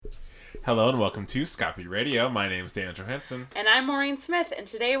Hello and welcome to Scoppy Radio. My name is Dan Johansson. And I'm Maureen Smith, and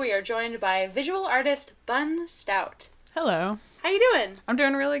today we are joined by visual artist Bun Stout. Hello. How you doing? I'm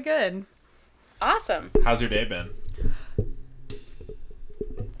doing really good. Awesome. How's your day been?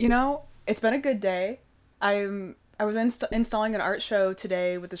 You know, it's been a good day. I was installing an art show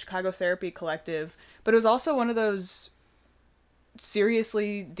today with the Chicago Therapy Collective, but it was also one of those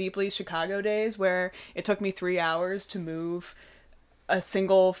seriously, deeply Chicago days where it took me 3 hours to move a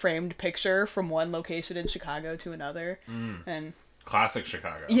single framed picture from one location in Chicago to another. And Classic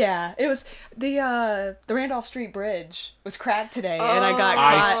Chicago. yeah, it was the Randolph Street Bridge was cracked today, and I got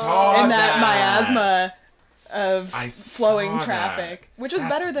caught saw in that that. miasma of I flowing saw traffic, that. which was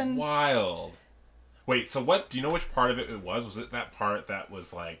That's better than wild. Wait, so what? Do you know which part of it was? Was it that part that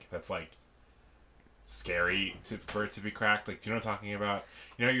was that's scary for it to be cracked? Like, do you know what I'm talking about?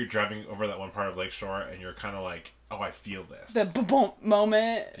 You know, you're driving over that one part of Lakeshore, and you're kind of like, oh, I feel this. the boom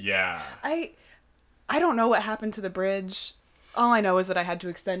moment. Yeah. I don't know what happened to the bridge. All I know is that I had to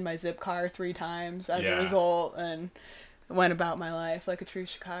extend my zip car 3 times as a result, and went about my life like a true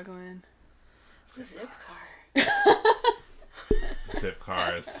Chicagoan. Zip car. Zip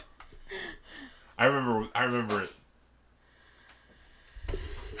cars. I remember.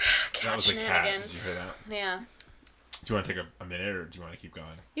 That was a cat. Did you hear that? Yeah. Do you want to take a minute, or do you want to keep going?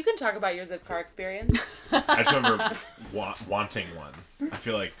 You can talk about your zip car experience. I just remember wanting one. I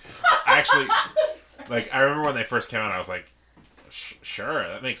feel like, actually, I remember when they first came out, I was like, sure,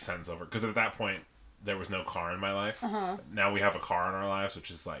 that makes sense because at that point, there was no car in my life. Uh-huh. Now we have a car in our lives, which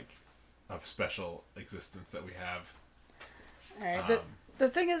is like a special existence that we have. All right. The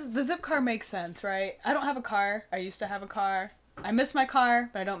thing is, the zip car makes sense, right? I don't have a car. I used to have a car. I miss my car,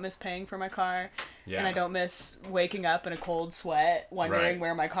 but I don't miss paying for my car. Yeah. And I don't miss waking up in a cold sweat, wondering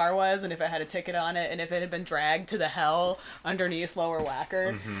where my car was and if it had a ticket on it and if it had been dragged to the hell underneath Lower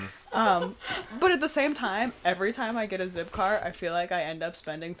Wacker. Mm-hmm. But at the same time, every time I get a zip car, I feel like I end up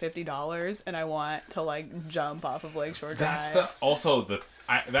spending $50 and I want to jump off of Lakeshore Drive.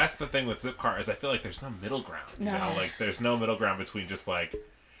 That's the thing with Zipcar is I feel like there's no middle ground. No. You know, there's no middle ground between just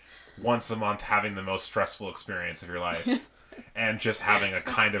once a month having the most stressful experience of your life and just having a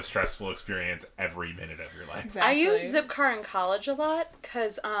kind of stressful experience every minute of your life. Exactly. I used Zipcar in college a lot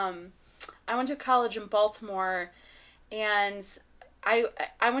because I went to college in Baltimore, and I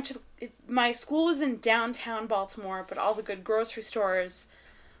went to my school was in downtown Baltimore, but all the good grocery stores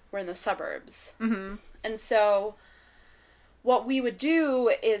were in the suburbs. Mm-hmm. And so what we would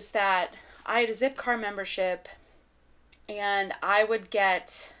do is that I had a Zipcar membership, and I would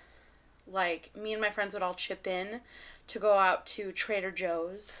get me and my friends would all chip in to go out to Trader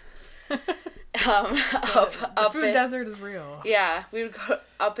Joe's. The food desert is real. Yeah, we would go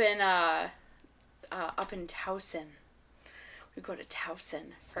up in Towson. We'd go to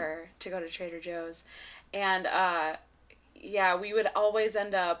Towson to go to Trader Joe's, and we would always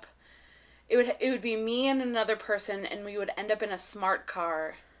end up. It would be me and another person, and we would end up in a smart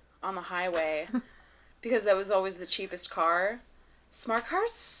car on the highway because that was always the cheapest car. Smart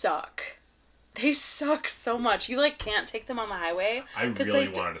cars suck. They suck so much. You can't take them on the highway. I really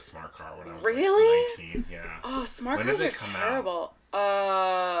wanted a smart car when I was really? 19. Yeah. Oh, smart cars are terrible.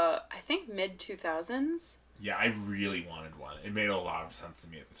 I think mid 2000s. Yeah, I really wanted one. It made a lot of sense to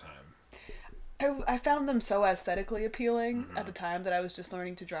me at the time. I found them so aesthetically appealing Mm-hmm. at the time that I was just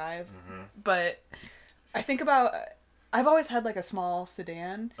learning to drive. Mm-hmm. But I think I've always had a small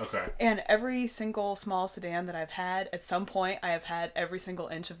sedan. Okay. And every single small sedan that I've had, at some point, I have had every single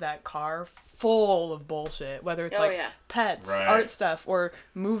inch of that car full of bullshit. Whether it's pets, art stuff, or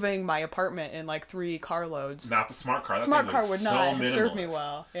moving my apartment in 3 carloads. Not the smart car. That Smart thing car was would so not have served minimalist. me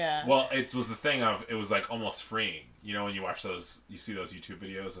well. Yeah. Well, it was the thing of it was almost freeing. You know, when you watch those, you see those YouTube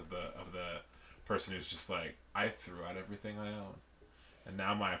videos of the person who's just I threw out everything I own, and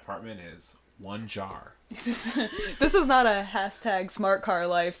now my apartment is one jar. This is not a hashtag smart car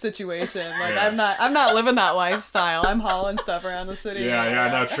life situation. Yeah. I'm not living that lifestyle. I'm hauling stuff around the city. Yeah,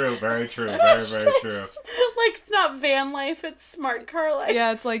 no, true, very true, very, very true. It's not van life, it's smart car life.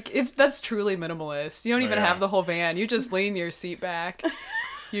 Yeah, it's if that's truly minimalist. You don't even have the whole van. You just lean your seat back.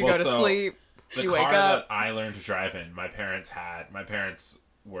 You go to sleep. You wake up. The car that I learned to drive in, my parents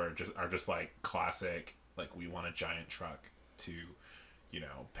are just classic. We want a giant truck to,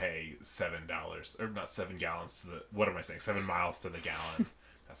 pay $7 or not 7 gallons to the. What am I saying? 7 miles to the gallon.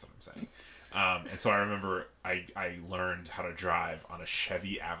 That's what I'm saying. And so I remember I learned how to drive on a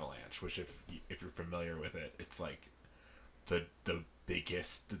Chevy Avalanche, which if you're familiar with it, it's the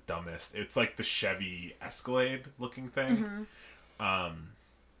biggest, the dumbest. It's the Chevy Escalade looking thing. Mm-hmm.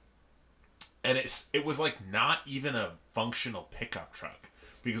 And it was not even a functional pickup truck,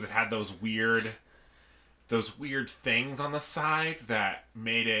 because it had those weird things on the side that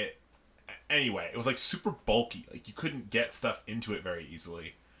made it. Anyway, it was like super bulky. Like you couldn't get stuff into it very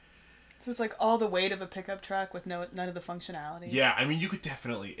easily. So it's like all the weight of a pickup truck with none of the functionality. Yeah, I mean, you could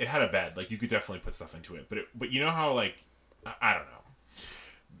definitely. It had a bed, like you could definitely put stuff into it. But you know how like I don't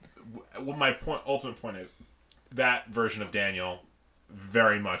know. What my ultimate point is, that version of Daniel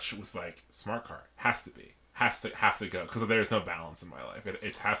very much was like smart car has to go because there's no balance in my life.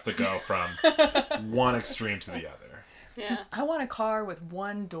 It has to go from one extreme to the other. Yeah. I want a car with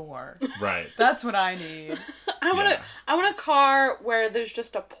one door. Right. That's what I need. I want a car where there's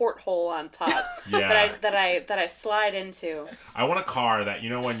just a porthole on top Yeah. that I slide into. I want a car that, you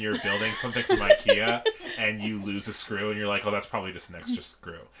know, when you're building something from IKEA and you lose a screw and you're like, oh, that's probably just an extra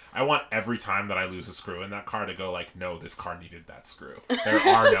screw. I want every time that I lose a screw in that car to go like, no, this car needed that screw. There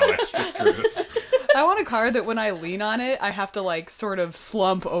are no extra screws. I want a car that when I lean on it, I have to like sort of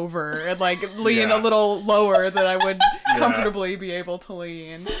slump over and like lean Yeah. a little lower than I would comfortably be able to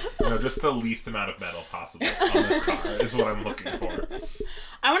lean. No, just the least amount of metal possible on this car is what I'm looking for.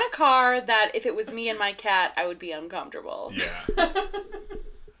 I want a car that if it was me and my cat, I would be uncomfortable. Yeah.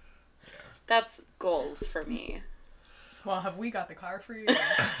 That's goals for me. Well, have we got the car for you?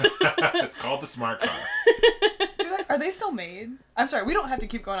 It's called the smart car. Are they still made? I'm sorry, we don't have to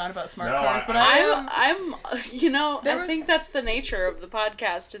keep going on about smart No, cars, but I'm you know, There I were- think that's the nature of the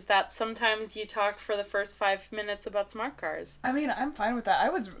podcast is that sometimes you talk for the first 5 minutes about smart cars. I mean, I'm fine with that. I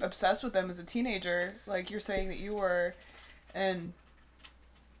was obsessed with them as a teenager, like you're saying that you were, and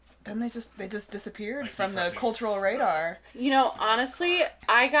then they just disappeared Like from the depressing cultural stuff. radar. You know, honestly,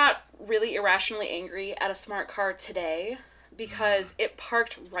 I got really irrationally angry at a smart car today because it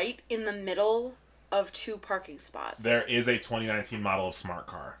parked right in the middle of 2 parking spots. There is a 2019 model of smart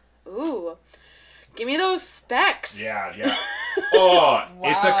car. Ooh. Give me those specs. Yeah. Oh,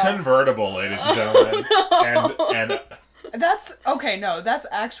 it's a Wow. convertible, ladies and gentlemen. And That's okay. No, that's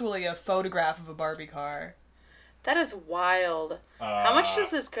actually a photograph of a Barbie car. That is wild. How much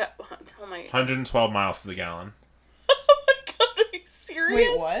does this go? Oh my 112 miles to the gallon. Oh my god, are you serious?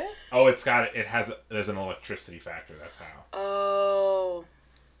 Wait, what? Oh, there's an electricity factor. That's how. Oh.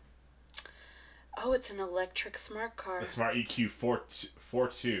 Oh, it's an electric smart car. The Smart EQ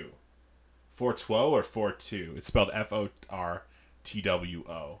 42. 412 or 42? It's spelled FORTWO.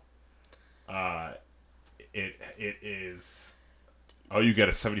 It is. Oh, you get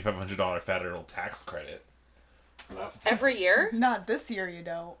a $7,500 federal tax credit. So that's. Every year? Not this year, you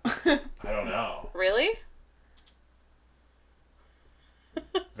don't. I don't know. Really?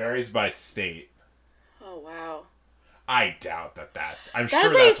 Varies by state. Oh wow. I doubt that that's. I'm That's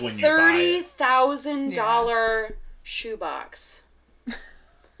sure that's when you buy it. $30,000 shoebox.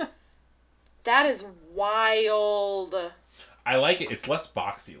 That is wild. I like it. It's less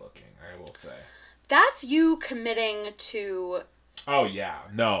boxy looking, I will say. That's you committing to. Oh yeah,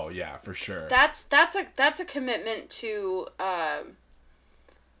 no, yeah, for sure. That's a commitment to the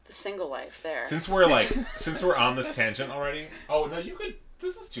single life there. Since we're on this tangent already. Oh no, you could.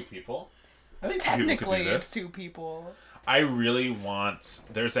 This is 2 people. I think 2 people could Technically, do this. it's 2 people. I really want.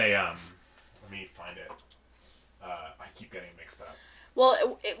 There's a Let me find it. I keep getting mixed up.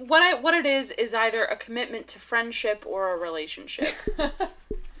 Well, what it is either a commitment to friendship or a relationship.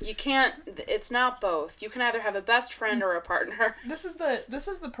 You can't. It's not both. You can either have a best friend or a partner. This is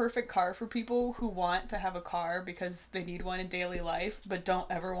the perfect car for people who want to have a car because they need one in daily life, but don't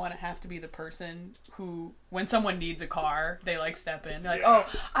ever want to have to be the person who, when someone needs a car, they like step in. They're like, Yeah.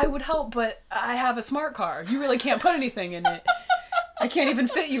 oh, I would help, but I have a smart car. You really can't put anything in it. I can't even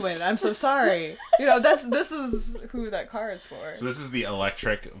fit you in it. I'm so sorry. You know, this is who that car is for. So this is the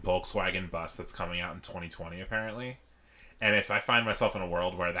electric Volkswagen bus that's coming out in 2020 apparently. And if I find myself in a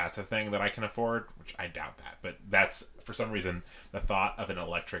world where that's a thing that I can afford, which I doubt that, but that's, for some reason, the thought of an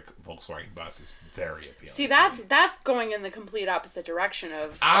electric Volkswagen bus is very appealing. See, that's going in the complete opposite direction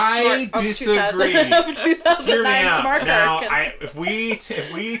of. I disagree. 2009 Hear me out. smart Now, car. if we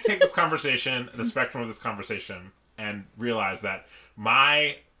take this conversation, the spectrum of this conversation, and realize that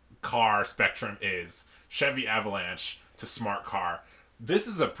my car spectrum is Chevy Avalanche to smart car, this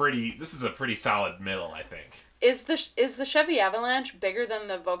is a pretty solid middle, I think. Is the Chevy Avalanche bigger than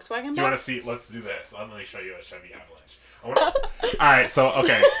the Volkswagen bus? Do you want to see? Let's do this. Let me show you a Chevy Avalanche. All right, so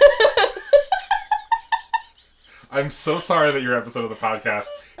okay. I'm so sorry that your episode of the podcast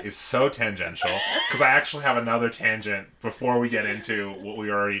is so tangential because I actually have another tangent before we get into what we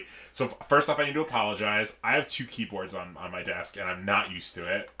already. So first off, I need to apologize. I have 2 keyboards on my desk and I'm not used to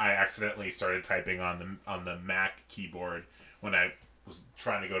it. I accidentally started typing on the Mac keyboard when I was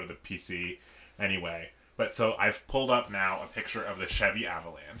trying to go to the PC. Anyway, But so I've pulled up now a picture of the Chevy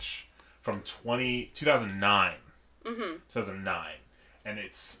Avalanche from 2009. 2009. And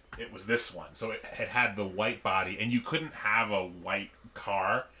it was this one. So it had the white body, and you couldn't have a white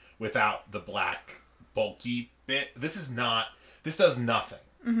car without the black bulky bit. This does nothing.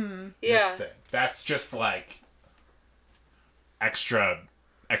 Yeah. This thing. That's just like extra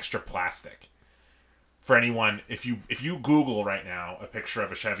plastic. For anyone, if you Google right now a picture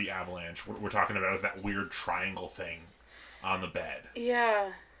of a Chevy Avalanche, what we're talking about is that weird triangle thing on the bed.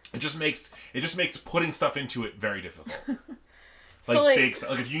 Yeah. It just makes putting stuff into it very difficult. Like, So,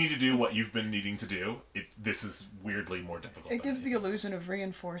 like, if you need to do what you've been needing to do, this is weirdly more difficult. It gives the illusion of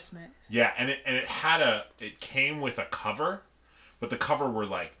reinforcement. Yeah, and it came with a cover, but the cover were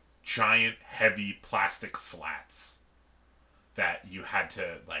like giant, heavy plastic slats that you had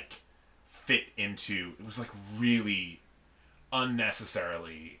to like fit into. It was like really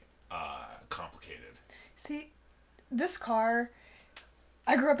unnecessarily complicated. See, this car,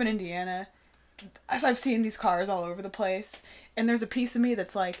 I grew up in Indiana, so I've seen these cars all over the place, and there's a piece of me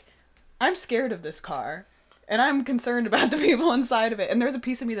that's like, I'm scared of this car, and I'm concerned about the people inside of it, and there's a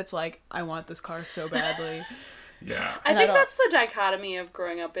piece of me that's like, I want this car so badly. Yeah. I think that's the dichotomy of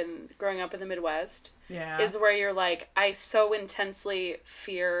growing up in the Midwest. Yeah. Is where you're like, I so intensely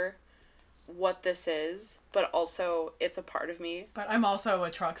fear what this is, but also it's a part of me. But I'm also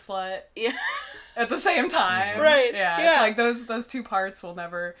a truck slut. Yeah. At the same time. Right. Yeah. Yeah. It's like those two parts will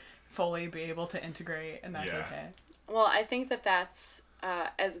never fully be able to integrate, and that's okay. Well, I think that's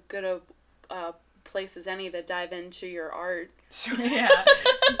as good a place as any to dive into your art. Sure, yeah.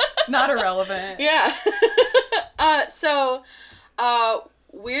 Not irrelevant. Yeah. So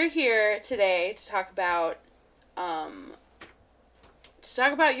we're here today to talk about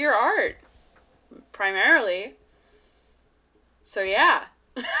your art primarily. So yeah.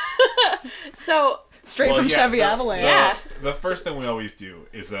 So Straight from Chevy Avalanche. Yeah. The first thing we always do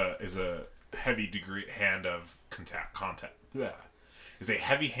is a heavy degree hand of context. Is a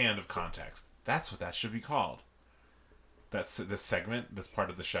heavy hand of context. That's what that should be called. That's this segment, this part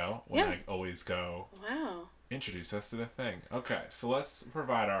of the show, when I always go, wow. Introduce us to the thing. Okay, so let's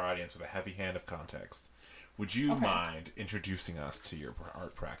provide our audience with a heavy hand of context. Would you mind introducing us to your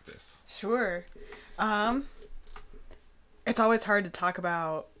art practice? Sure. It's always hard to talk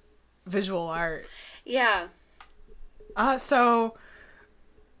about visual art. Yeah. So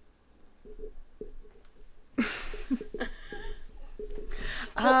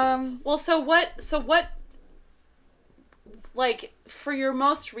Well, so what like for your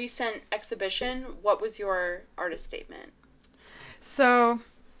most recent exhibition, what was your artist statement? So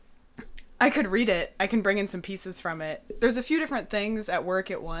I could read it. I can bring in some pieces from it. There's a few different things at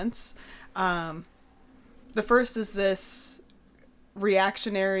work at once. The first is this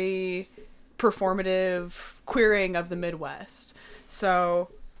reactionary, performative queering of the Midwest. So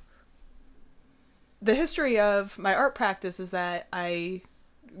the history of my art practice is that I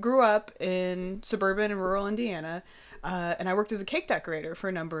grew up in suburban and rural Indiana, and I worked as a cake decorator for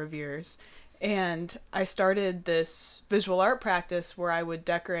a number of years. And I started this visual art practice where I would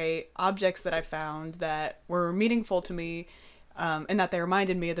decorate objects that I found that were meaningful to me, and that they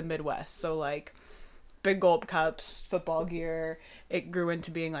reminded me of the Midwest. So like big gulp cups, football gear. It grew into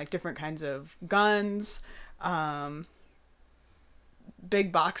being like different kinds of guns,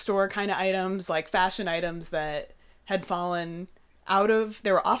 big box store kind of items, like fashion items that had fallen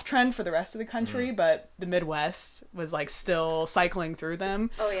they were off trend for the rest of the country, but the Midwest was like still cycling through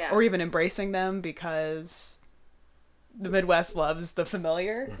them. Oh, yeah. Or even embracing them because the Midwest loves the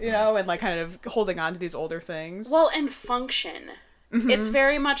familiar, you know, and like kind of holding on to these older things. Well, and function. It's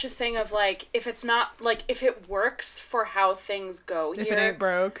very much a thing of like, if it's not like, if it works for how things go here. If it ain't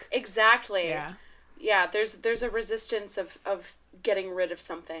broke. Exactly. Yeah. Yeah, there's a resistance of getting rid of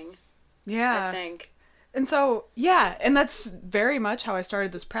something. Yeah. I think. And so, yeah, and that's very much how I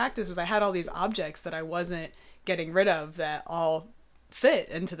started this practice, was I had all these objects that I wasn't getting rid of that all fit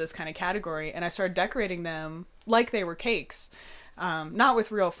into this kind of category, and I started decorating them like they were cakes. Not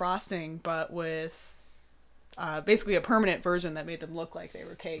with real frosting, but with basically a permanent version that made them look like they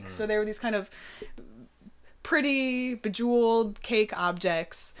were cakes. So they were these kind of pretty, bejeweled cake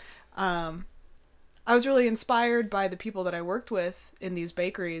objects. I was really inspired by the people that I worked with in these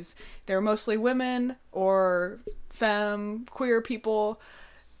bakeries. They were mostly women or femme, queer people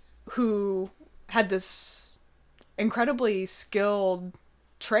who had this incredibly skilled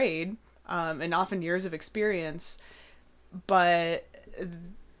trade, and often years of experience, but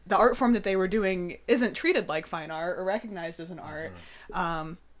the art form that they were doing isn't treated like fine art or recognized as an art.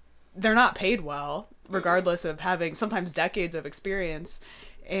 They're not paid well, regardless of having sometimes decades of experience.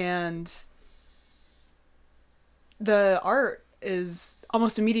 And the art is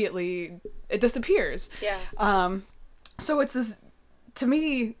almost immediately, it disappears. Yeah. So it's this, to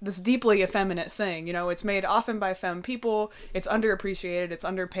me, this deeply effeminate thing. You know, it's made often by femme people. It's underappreciated. It's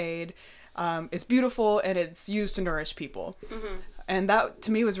underpaid. It's beautiful, and it's used to nourish people. Mm-hmm. And that,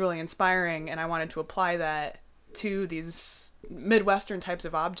 to me, was really inspiring, and I wanted to apply that to these Midwestern types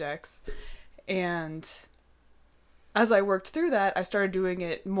of objects. And as I worked through that, I started doing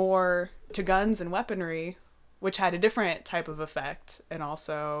it more to guns and weaponry, which had a different type of effect, and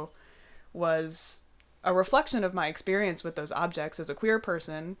also was a reflection of my experience with those objects as a queer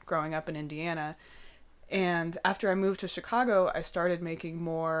person growing up in Indiana. And after I moved to Chicago, I started making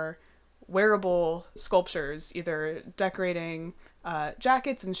more wearable sculptures, either decorating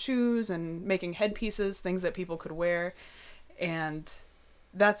jackets and shoes and making headpieces, things that people could wear. And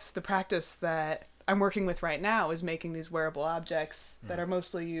that's the practice that I'm working with right now, is making these wearable objects that are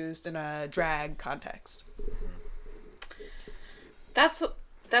mostly used in a drag context. That's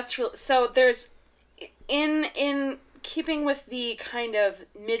really, so there's, in keeping with the kind of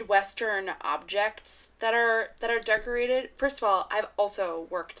Midwestern objects that are decorated. First of all, I've also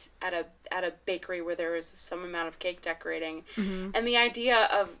worked at a bakery where there was some amount of cake decorating, and the idea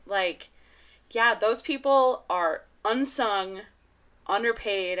of like, yeah, those people are unsung,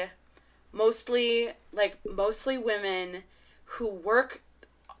 underpaid, mostly women who work,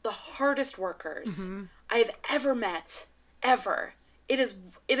 the hardest workers I've ever met, ever. It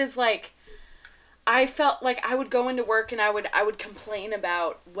is like, I felt like I would go into work and I would complain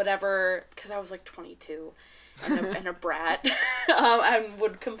about whatever, because I was like 22 and a brat, and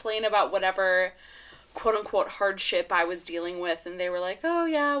would complain about whatever quote unquote hardship I was dealing with, and they were like, oh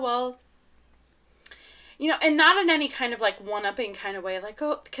yeah, well, you know, and not in any kind of like one-upping kind of way, like,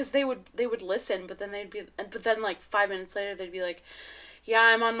 oh, because they would listen, but then like 5 minutes later they'd be like, yeah,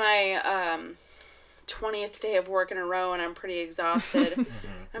 I'm on my 20th day of work in a row and I'm pretty exhausted.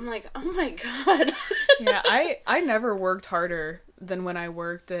 I'm like, oh my God. Yeah, I never worked harder than when I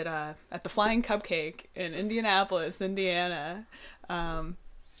worked at the Flying Cupcake in Indianapolis, Indiana. I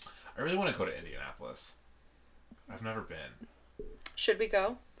really want to go to Indianapolis. I've never been. Should we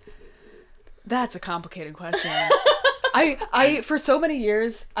go? That's a complicated question. I for so many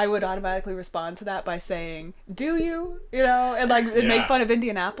years I would automatically respond to that by saying, "Do you?" You know, and like make fun of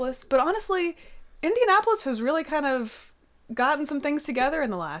Indianapolis. But honestly, Indianapolis has really kind of gotten some things together in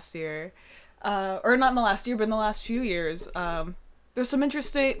the last year, or not in the last year, but in the last few years. There's some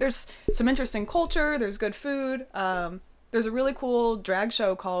interesting culture. There's good food. There's a really cool drag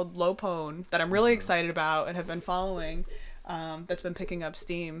show called Lopone that I'm really excited about and have been following. That's been picking up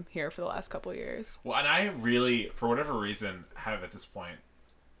steam here for the last couple of years. Well, and I really, for whatever reason, have at this point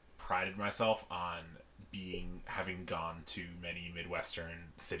prided myself on having gone to many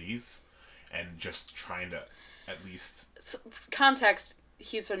Midwestern cities and just trying to at least... Context,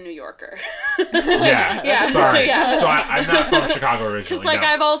 he's a New Yorker. Yeah. Sorry. Yeah. So I'm not from Chicago originally. Because like, no.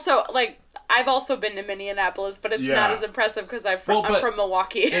 I've also been to Minneapolis, but it's not as impressive because I'm from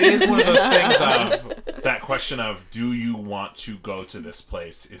Milwaukee. It is one of those things of that question of, do you want to go to this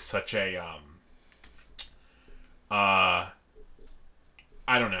place, is such a I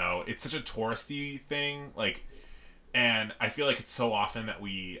don't know, it's such a touristy thing, like, and I feel like it's so often that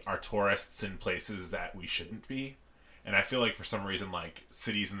we are tourists in places that we shouldn't be, and I feel like for some reason, like,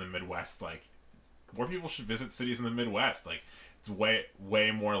 cities in the Midwest, like, more people should visit cities in the Midwest, like, it's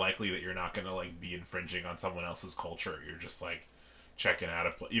way more likely that you're not going to, like, be infringing on someone else's culture. You're just, like, checking out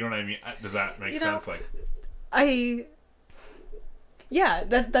a place. You know what I mean? Does that make sense? Like, yeah,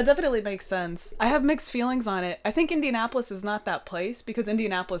 that definitely makes sense. I have mixed feelings on it. I think Indianapolis is not that place because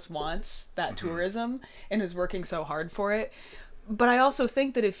Indianapolis wants that tourism and is working so hard for it. But I also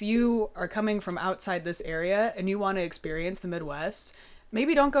think that if you are coming from outside this area and you want to experience the Midwest,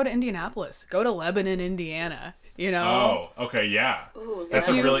 maybe don't go to Indianapolis. Go to Lebanon, Indiana. You know? Oh, okay, yeah. Ooh, that's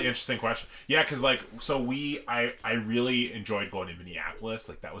a really interesting question. Yeah, because, like, so I really enjoyed going to Minneapolis.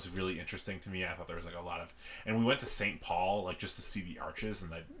 Like, that was really interesting to me. I thought there was, like, a lot of... And we went to St. Paul, like, just to see the arches.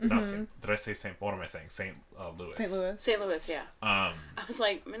 And did I say St. Paul? What am I saying? St. Louis. St. Louis, yeah. I was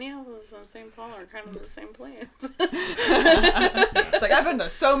like, Minneapolis and St. Paul are kind of the same place. It's like, I've been to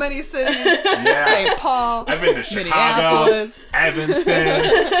so many cities. Yeah. St. Paul. I've been to Chicago, Evanston,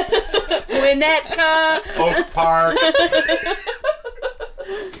 Winnetka, Oak Park.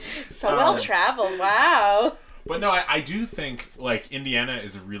 So well traveled, wow. But no, I do think, like, Indiana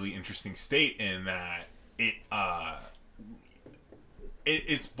is a really interesting state in that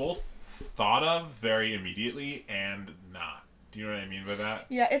it's both thought of very immediately and not. Do you know what I mean by that?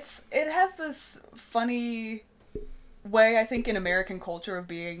 Yeah, it has this funny way, I think, in American culture of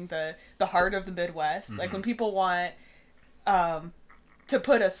being the heart of the Midwest. Like when people want to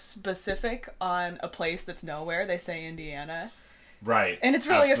put a specific on a place that's nowhere, they say Indiana. Right. And it's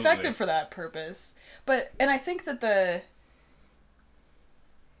really Absolutely. effective for that purpose. And I think that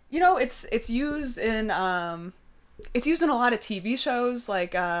it's used in it's used in a lot of TV shows,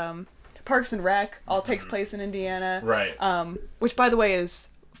 like Parks and Rec all takes place in Indiana. Right. Which, by the way, is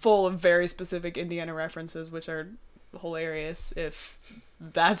full of very specific Indiana references, which are hilarious if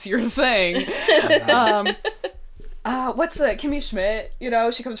that's your thing. What's the Kimmy Schmidt?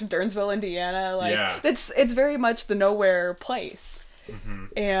 She comes from Durnsville, Indiana. Like, Yeah. it's very much the nowhere place.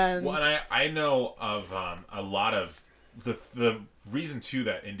 And Well, and I know of a lot of the reason too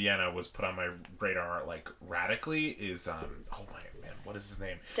that Indiana was put on my radar like radically is oh my man, what is his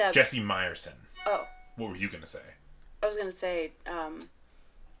name? Debs. Jesse Meyerson. Oh, What were you gonna say? I was gonna say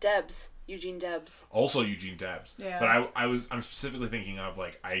Debs, Eugene Debs. Also Eugene Debs. Yeah. But I'm specifically thinking of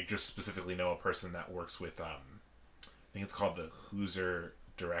like I just specifically know a person that works with I think it's called the Hoosier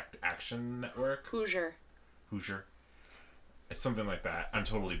Direct Action Network. Hoosier. It's something like that. I'm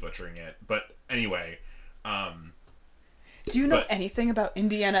totally butchering it. But anyway, do you know anything about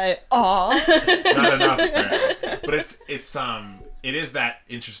Indiana at all? not enough apparently. But it is that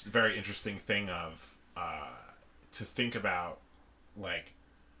very interesting thing of to think about, like,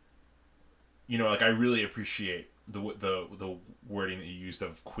 like I really appreciate the wording that you used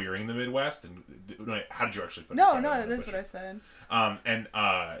of queering the Midwest. And how did you actually put it? No, that's what I said. And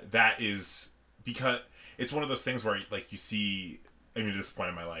that is because it's one of those things where like you see. I mean, at this point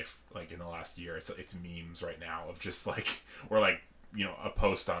in my life, like in the last year, it's memes right now of just like, or like, a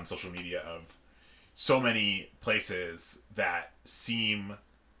post on social media of so many places that seem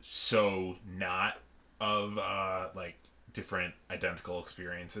so not of like different identical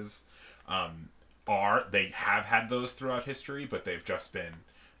experiences. They have had those throughout history, but they've just been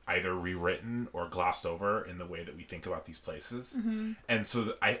either rewritten or glossed over in the way that we think about these places. Mm-hmm. And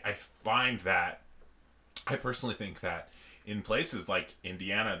so I find that, I personally think that in places like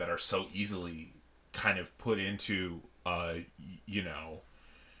Indiana that are so easily kind of put into,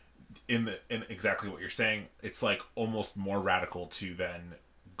 in exactly what you're saying, it's like almost more radical to then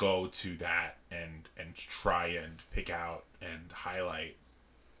go to that and try and pick out and highlight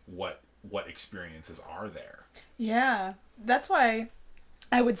what experiences are there. Yeah, that's why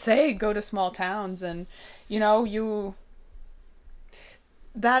I would say go to small towns, and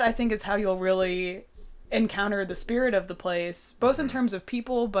that I think is how you'll really encounter the spirit of the place, both in terms of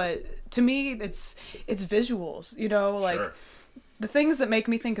people, but to me it's visuals, like Sure. the things that make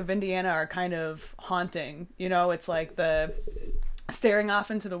me think of Indiana are kind of haunting. It's like the staring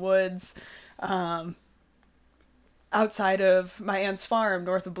off into the woods outside of my aunt's farm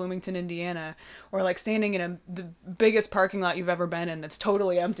north of Bloomington, Indiana, or like standing in the biggest parking lot you've ever been in that's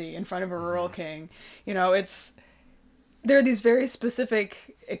totally empty in front of a Rural King. There are these very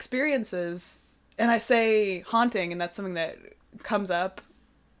specific experiences. And I say haunting, and that's something that comes up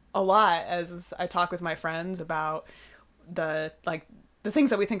a lot as I talk with my friends about the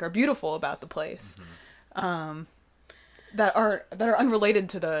things that we think are beautiful about the place, that are unrelated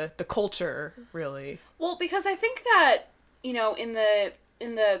to the culture, really. Well, because I think that in the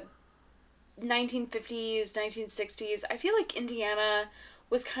 1950s, 1960s, I feel like Indiana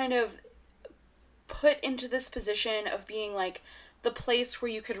was kind of put into this position of being like the place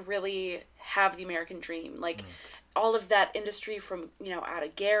where you could really have the American dream, like all of that industry from out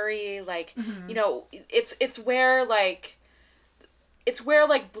of Gary, like it's where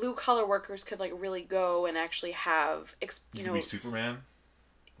blue collar workers could like really go and actually have You could be Superman,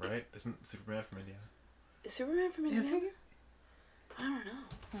 right? Isn't Superman from Indiana? Is Superman from Indiana? Is he? I don't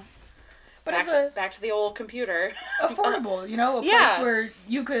know. But back to the old computer. affordable, a place where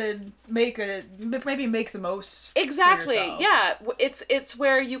you could make the most. Exactly. For yourself. Yeah. It's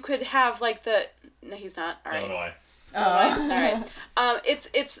where you could have like the. No, he's not. All right. Illinois. All right.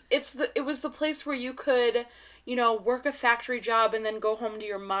 It was the place where you could, work a factory job and then go home to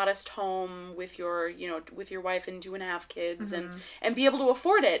your modest home with your wife and 2.5 kids, and be able to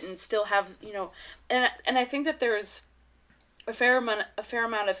afford it and still have, and I think that there's a fair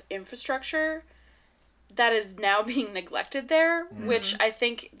amount of infrastructure that is now being neglected there, which I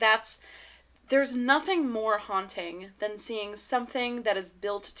think there's nothing more haunting than seeing something that is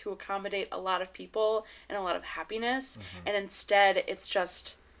built to accommodate a lot of people and a lot of happiness, and instead it's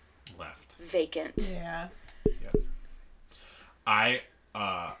just Left. vacant. Yeah. Yeah. I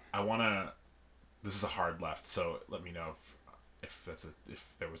wanna. This is a hard left, so let me know if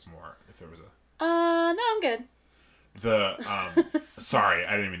there was more. If there was a. No, I'm good. Sorry,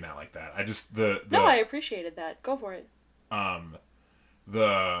 I didn't mean that like that. I just No, I appreciated that. Go for it.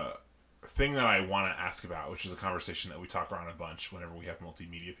 The thing that I want to ask about, which is a conversation that we talk around a bunch whenever we have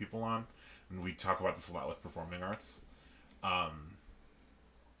multimedia people on, and we talk about this a lot with performing arts,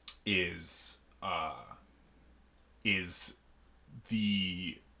 is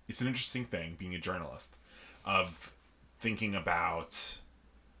it's an interesting thing being a journalist of thinking about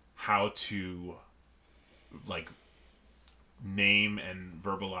how to like name and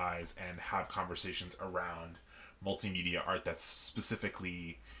verbalize and have conversations around multimedia art that's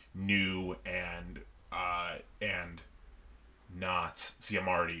specifically new and not I'm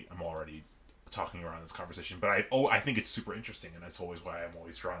already talking around this conversation, but I think it's super interesting, and that's always why I'm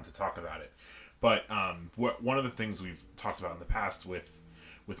always drawn to talk about it. But one of the things we've talked about in the past with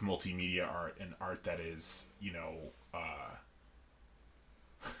multimedia art and art that is,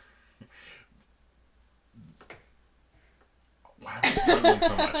 why am I struggling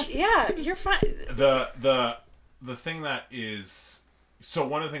so much? Yeah, you're fine. The thing that is, so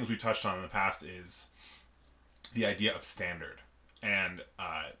one of the things we touched on in the past is the idea of standard, and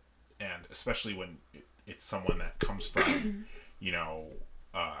especially when it's someone that comes from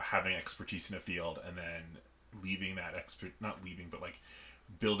having expertise in a field and then leaving that not leaving, but like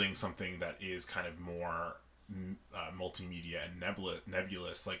building something that is kind of more multimedia and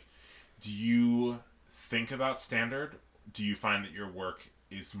nebulous. Like, do you think about standard? Do you find that your work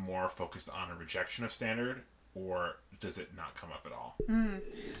is more focused on a rejection of standard, or does it not come up at all?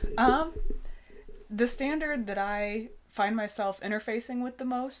 The standard that I find myself interfacing with the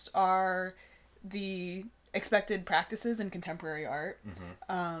most are the expected practices in contemporary art.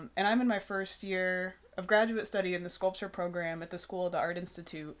 And I'm in my first year of graduate study in the sculpture program at the School of the Art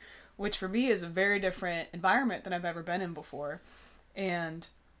Institute, which for me is a very different environment than I've ever been in before. And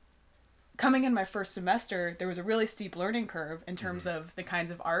coming in my first semester, there was a really steep learning curve in terms of the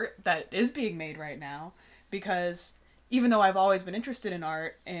kinds of art that is being made right now, because even though I've always been interested in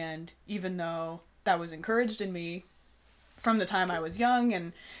art, and even though that was encouraged in me from the time I was young,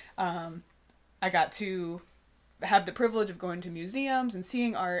 and I got to have the privilege of going to museums and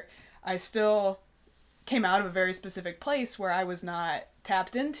seeing art, I still came out of a very specific place where I was not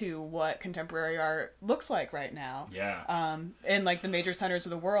tapped into what contemporary art looks like right now. Yeah. In like the major centers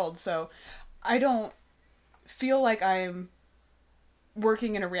of the world. So I don't feel like I'm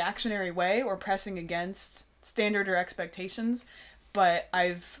working in a reactionary way or pressing against standard or expectations, but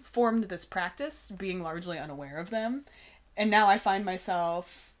I've formed this practice being largely unaware of them. And now I find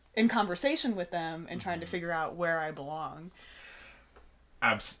myself in conversation with them and trying to figure out where I belong.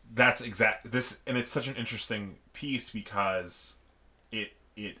 That's exact this, and it's such an interesting piece because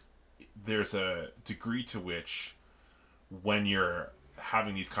there's a degree to which, when you're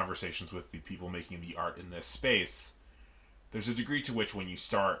having these conversations with the people making the art in this space, there's a degree to which when you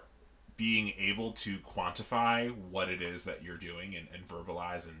start being able to quantify what it is that you're doing and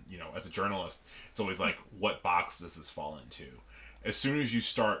verbalize, and as a journalist, it's always like, what box does this fall into? As soon as you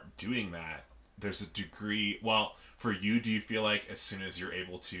start doing that, there's a degree, well, for you, do you feel like as soon as you're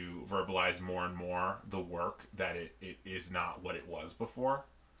able to verbalize more and more the work, that it is not what it was before?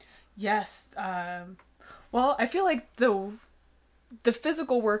 Yes. Well, I feel like the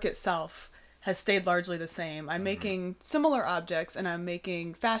physical work itself has stayed largely the same. I'm making similar objects, and I'm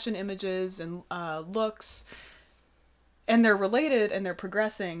making fashion images and looks, and they're related and they're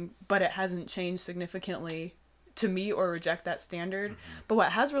progressing, but it hasn't changed significantly to meet or reject that standard. But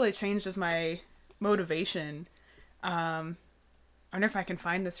what has really changed is my motivation. I wonder if I can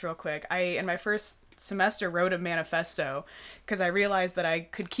find this real quick. In my first semester, wrote a manifesto because I realized that I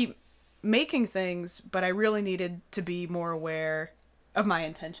could keep making things, but I really needed to be more aware of my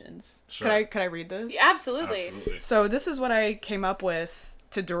intentions. Sure. Could I read this? Yeah, absolutely. So this is what I came up with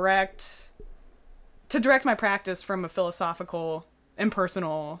to direct my practice from a philosophical and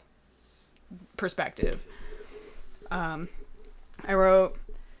personal perspective. I wrote,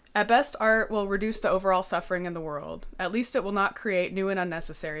 "At best, art will reduce the overall suffering in the world. At least it will not create new and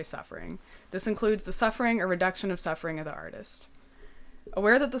unnecessary suffering. This includes the suffering or reduction of suffering of the artist.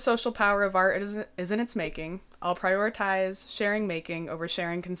 Aware that the social power of art is in its making, I'll prioritize sharing making over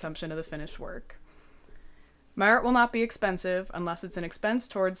sharing consumption of the finished work. My art will not be expensive unless it's an expense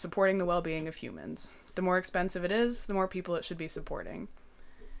towards supporting the well-being of humans. The more expensive it is, the more people it should be supporting.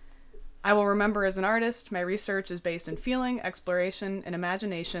 I will remember as an artist, my research is based in feeling, exploration, and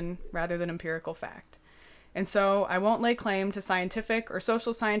imagination rather than empirical fact. And so I won't lay claim to scientific or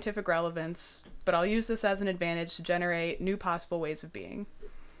social scientific relevance, but I'll use this as an advantage to generate new possible ways of being.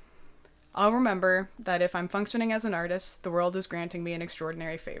 I'll remember that if I'm functioning as an artist, the world is granting me an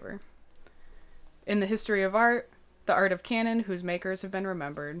extraordinary favor. In the history of art, the art of canon whose makers have been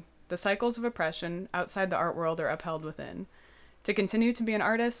remembered. The cycles of oppression outside the art world are upheld within. To continue to be an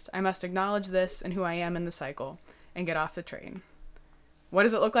artist, I must acknowledge this and who I am in the cycle, and get off the train. What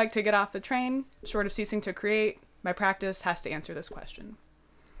does it look like to get off the train? Short of ceasing to create, my practice has to answer this question.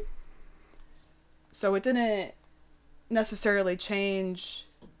 So it didn't necessarily change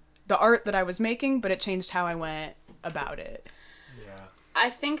the art that I was making, but it changed how I went about it. Yeah. I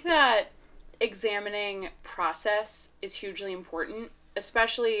think that examining process is hugely important,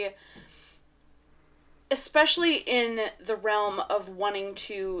 especially in the realm of wanting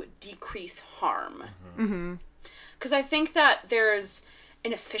to decrease harm. Because I think that there's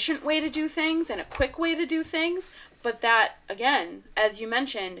an efficient way to do things and a quick way to do things, but that, again, as you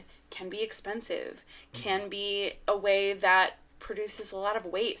mentioned, can be expensive, can be a way that produces a lot of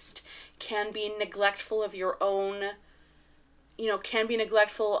waste, can be neglectful of your own, can be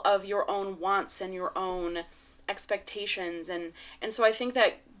neglectful of your own wants and your own expectations. And so I think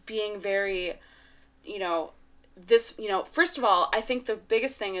that being very, first of all, I think the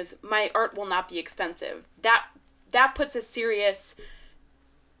biggest thing is my art will not be expensive. That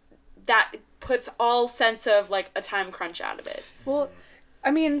puts all sense of like a time crunch out of it. Well,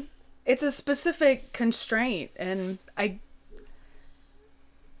 I mean, it's a specific constraint, and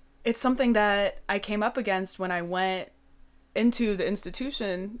it's something that I came up against when I went into the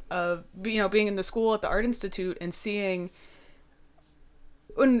institution of, being in the school at the Art Institute and seeing,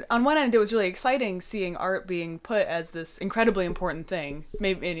 on one end, it was really exciting seeing art being put as this incredibly important thing,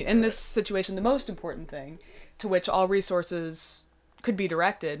 maybe in this situation, the most important thing, to which all resources could be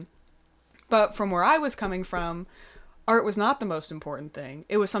directed. But from where I was coming from, art was not the most important thing.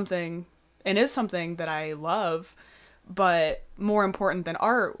 It was something, and is something that I love, but more important than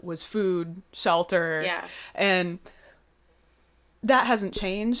art was food, shelter, and that hasn't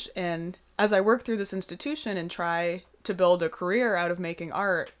changed. And as I work through this institution and try to build a career out of making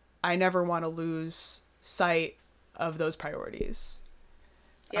art, I never want to lose sight of those priorities.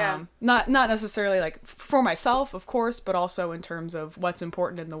 Yeah. Not necessarily like for myself, of course, but also in terms of what's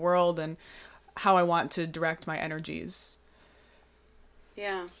important in the world and how I want to direct my energies.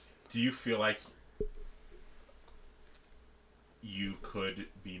 Yeah. Do you feel like you could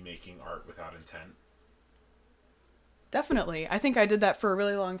be making art without intent? Definitely. I think I did that for a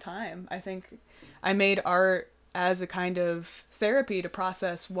really long time. I think I made art as a kind of therapy to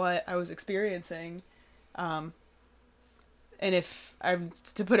process what I was experiencing. And if I'm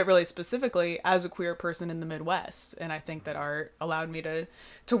to put it really specifically, as a queer person in the Midwest. And I think that art allowed me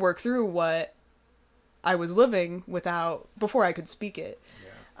to work through what I was living before I could speak it.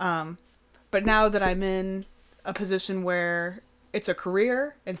 Yeah. But now that I'm in a position where it's a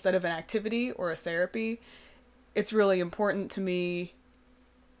career instead of an activity or a therapy, it's really important to me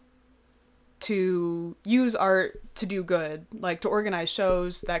to use art to do good, like to organize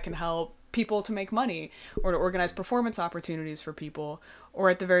shows that can help people to make money, or to organize performance opportunities for people, or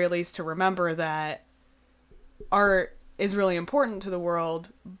at the very least to remember that art is really important to the world,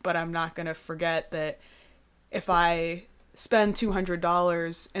 but I'm not going to forget that if I spend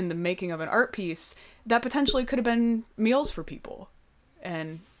 $200 in the making of an art piece, that potentially could have been meals for people.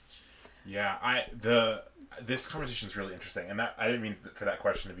 And yeah, this conversation is really interesting, and that I didn't mean for that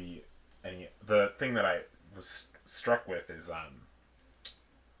question to be any. The thing that I was struck with is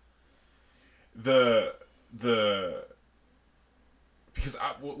because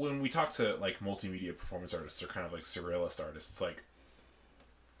when we talk to like multimedia performance artists or kind of like surrealist artists, it's like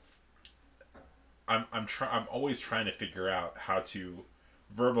I'm always trying to figure out how to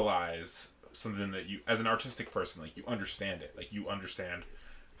verbalize something that you, as an artistic person, like you understand it, like you understand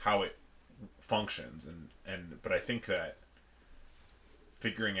how it functions, but I think that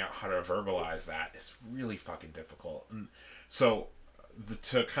figuring out how to verbalize that is really fucking difficult. And so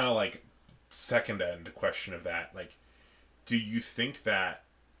to kind of like second end question of that, like, do you think that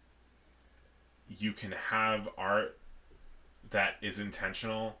you can have art that is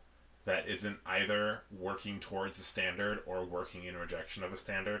intentional, that isn't either working towards a standard or working in rejection of a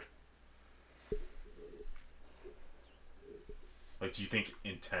standard? Like, do you think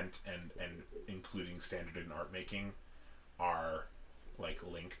intent and including standard in art making are like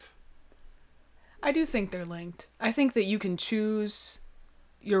linked? I do think they're linked. I think that you can choose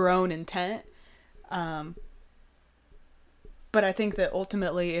your own intent. But I think that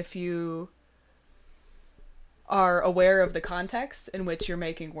ultimately, if you are aware of the context in which you're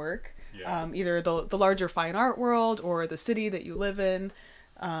making work, either the larger fine art world or the city that you live in,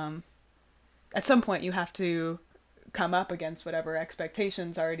 at some point you have to come up against whatever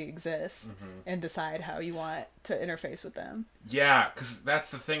expectations already exist and decide how you want to interface with them. Yeah, because that's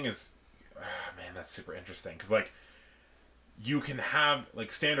the thing is, man, that's super interesting. Because like, you can have,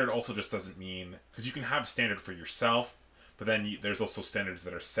 like, standard also just doesn't mean, because you can have standard for yourself, but then there's also standards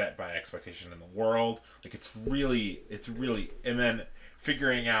that are set by expectation in the world. Like, it's really, and then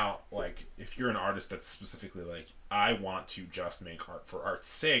figuring out, like, if you're an artist that's specifically like, I want to just make art for art's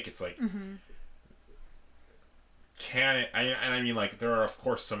sake, it's like, can it, and I mean, like, there are, of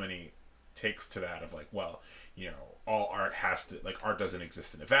course, so many takes to that of, like, well, you know, all art has to, like, art doesn't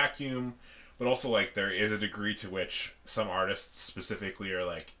exist in a vacuum, but also, like, there is a degree to which some artists specifically are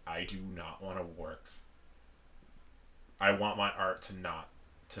like, I do not want to work. I want my art to not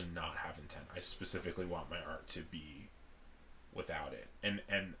have intent. I specifically want my art to be without it. And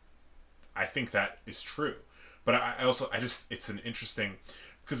I think that is true. But I also, it's an interesting,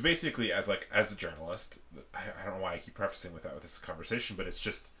 because basically as a journalist, I don't know why I keep prefacing with this conversation, but it's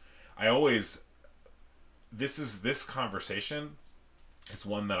just, this conversation is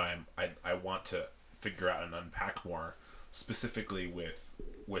one that I want to figure out and unpack more, specifically with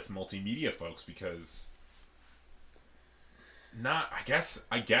multimedia folks, because I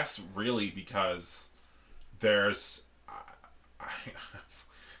guess really because there's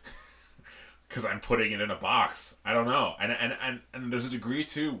because I'm putting it in a box. I don't know, and there's a degree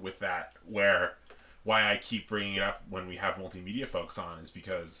too with that why I keep bringing it up when we have multimedia folks on is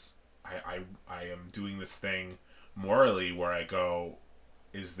because I am doing this thing morally where I go,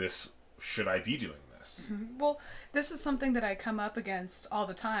 should I be doing this? Well, this is something that I come up against all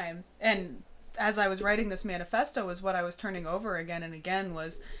the time, and as I was writing this manifesto was what I was turning over again and again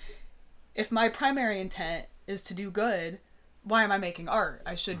was, if my primary intent is to do good, why am I making art?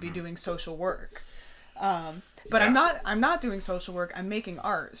 I should be doing social work. But I'm not doing social work, I'm making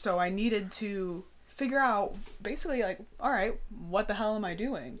art. So I needed to figure out basically, like, all right, what the hell am I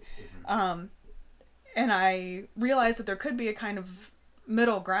doing? And I realized that there could be a kind of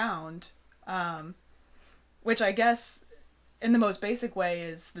middle ground, which I guess in the most basic way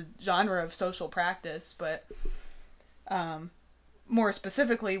is the genre of social practice, but more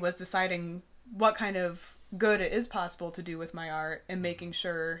specifically was deciding what kind of good it is possible to do with my art and making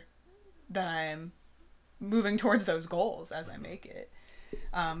sure that I'm moving towards those goals as I make it.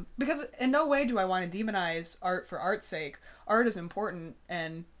 Because in no way do I want to demonize art for art's sake. Art is important,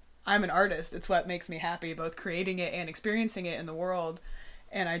 and I'm an artist. It's what makes me happy, both creating it and experiencing it in the world,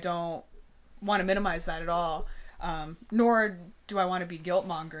 and I don't want to minimize that at all. Nor do I want to be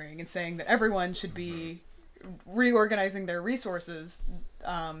guilt-mongering and saying that everyone should be reorganizing their resources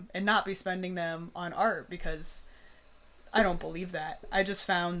and not be spending them on art, because I don't believe that. I just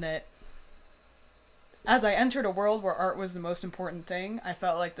found that as I entered a world where art was the most important thing, I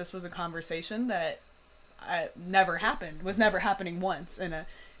felt like this was a conversation that never happened, was never happening once.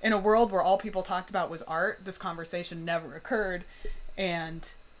 In a world where all people talked about was art, this conversation never occurred, and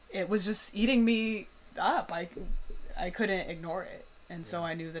it was just eating me up. I couldn't ignore it, and so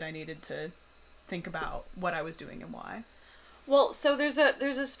I knew that I needed to think about what I was doing and why. Well, so there's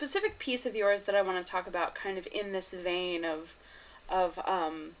a specific piece of yours that I want to talk about, kind of in this vein of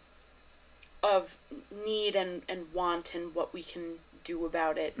need and want and what we can do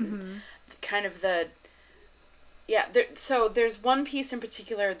about it, and kind of so there's one piece in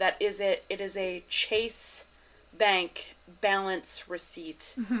particular that it is a Chase Bank balance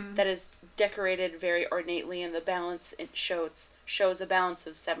receipt that is decorated very ornately, and the balance it shows a balance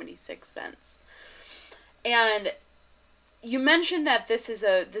of 76 cents. And you mentioned that this is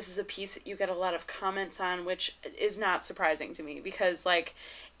a piece that you get a lot of comments on, which is not surprising to me, because like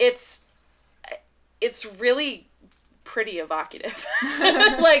it's really pretty evocative.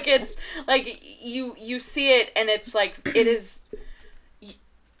 Like, it's like you see it and it's like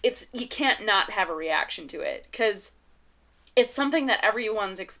you can't not have a reaction to it, because it's something that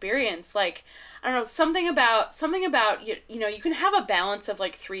everyone's experienced. Like, I don't know, something about you know, you can have a balance of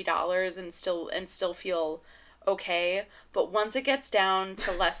like $3 and still feel okay, but once it gets down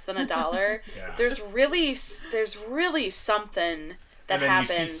to less than $1, Yeah. there's really something that and then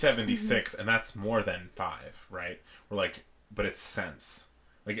happens. you see 76, and that's more than 5, right? We're like, but it's cents.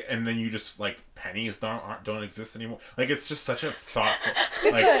 Like, and then you just, like, pennies don't exist anymore. Like, it's just such a thoughtful,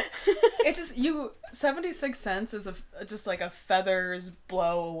 like... 76 cents is just like a feather's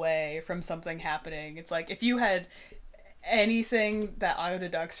blow away from something happening. It's like, if you had anything that auto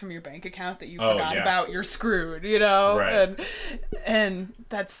deducts from your bank account that you forgot about, you're screwed, you know? Right. And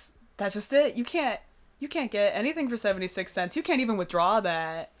that's just it. You can't get anything for 76 cents. You can't even withdraw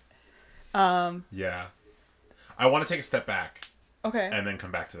that. Yeah. I want to take a step back. Okay. And then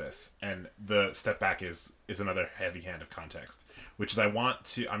come back to this. And the step back is another heavy hand of context, which is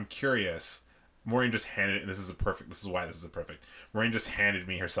I'm curious. Maureen just handed, and this is why this is a perfect. Maureen just handed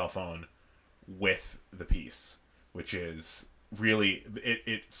me her cell phone with the piece. which is really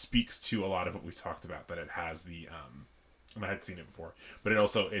it speaks to a lot of what we talked about, that it has the I had seen it before, but it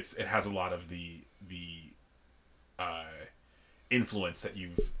has a lot of the influence that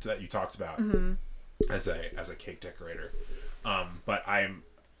you talked about as a cake decorator. But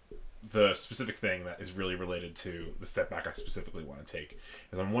the specific thing that is really related to the step back I specifically want to take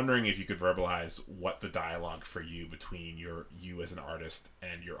is I'm wondering if you could verbalize what the dialogue for you between you as an artist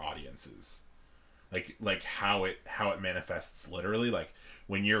and your audience is. Like how it manifests literally, like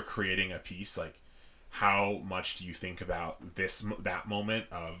when you're creating a piece, like how much do you think about that moment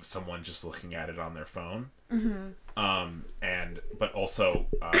of someone just looking at it on their phone, but also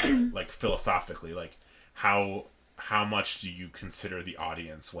like philosophically, like how much do you consider the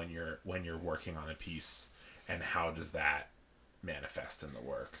audience when you're working on a piece, and how does that manifest in the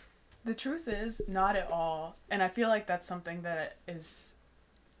work? The truth is, not at all, and I feel like that's something that is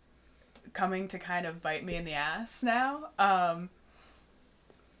coming to kind of bite me in the ass now.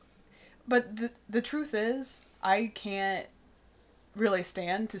 But the truth is, I can't really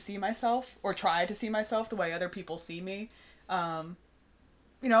stand to see myself or try to see myself the way other people see me.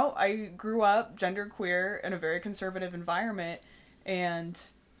 You know, I grew up genderqueer in a very conservative environment, and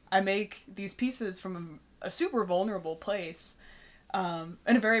I make these pieces from a super vulnerable place, in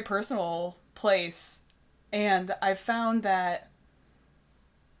a very personal place, and I've found that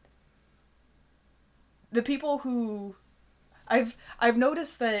the people who I've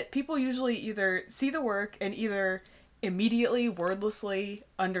noticed that people usually either see the work and either immediately, wordlessly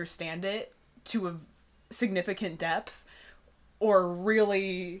understand it to a significant depth, or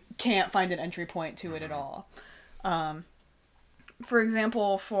really can't find an entry point to it at all. For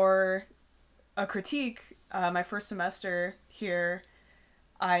example, for a critique, my first semester here,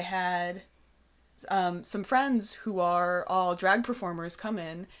 I had some friends who are all drag performers come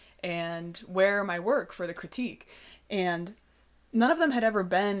in and wear my work for the critique. And none of them had ever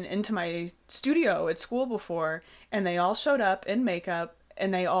been into my studio at school before, and they all showed up in makeup,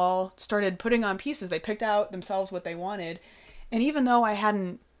 and they all started putting on pieces. They picked out themselves what they wanted. And even though I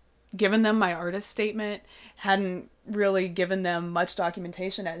hadn't given them my artist statement, hadn't really given them much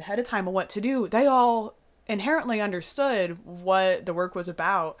documentation ahead of time of what to do, they all inherently understood what the work was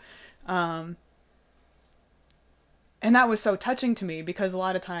about. And that was so touching to me, because a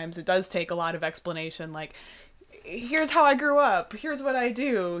lot of times it does take a lot of explanation, like, here's how I grew up, here's what I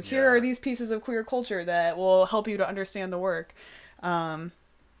do, here are these pieces of queer culture that will help you to understand the work. And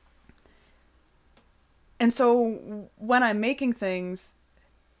so when I'm making things,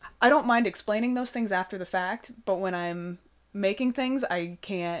 I don't mind explaining those things after the fact, but when I'm making things, I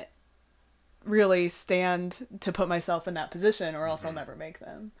can't really stand to put myself in that position, or else I'll never make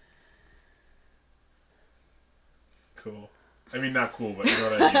them. Cool. I mean, not cool, but you know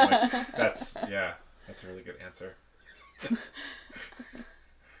what I mean? Like, that's a really good answer.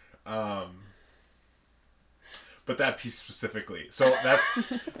 But that piece specifically, so that's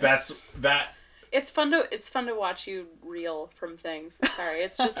that. It's fun to watch you reel from things. Sorry,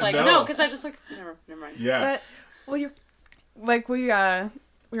 it's just like no, because I just like never mind. Yeah. Well, you're like we were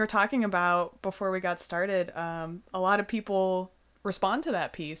talking about before we got started. A lot of people respond to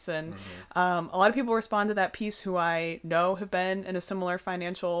that piece, and a lot of people respond to that piece who I know have been in a similar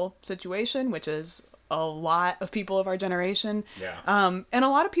financial situation, which is a lot of people of our generation. Yeah. And a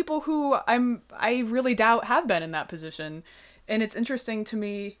lot of people who I really doubt have been in that position. And it's interesting to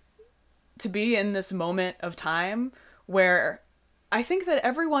me to be in this moment of time where I think that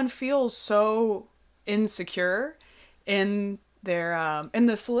everyone feels so insecure in their in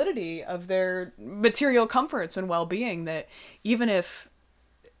the solidity of their material comforts and well-being, that even if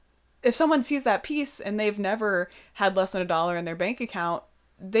someone sees that piece and they've never had less than $1 in their bank account,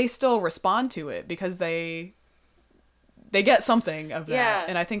 they still respond to it because they get something of that. Yeah.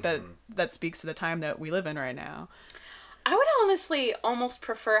 And I think that speaks to the time that we live in right now. I would honestly almost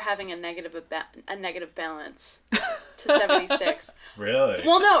prefer having a negative balance to 76. Really?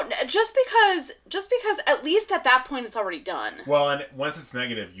 Well, no, just because at least at that point it's already done. Well, and once it's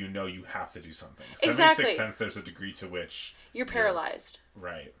negative, you know you have to do something. Exactly. 76 cents, there's a degree to which you're paralyzed.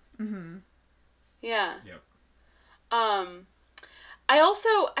 Right. Mm-hmm. Yeah. Yep.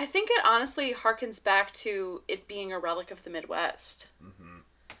 I think it honestly harkens back to it being a relic of the Midwest.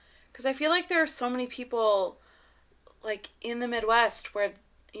 Because I feel like there are so many people, like, in the Midwest where,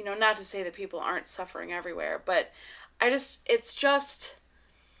 you know, not to say that people aren't suffering everywhere, but it's just,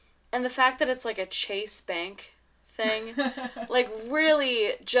 and the fact that it's like a Chase Bank thing, like,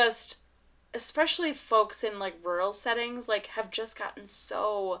 really just, especially folks in, like, rural settings, like, have just gotten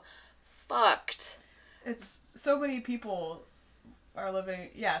so fucked. It's so many people are living.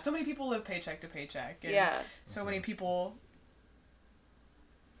 Yeah, so many people live paycheck to paycheck. And Yeah. so many people.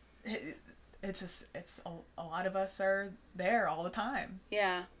 It's just a lot of us are there all the time.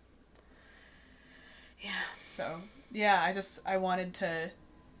 Yeah. Yeah. So yeah, I wanted to,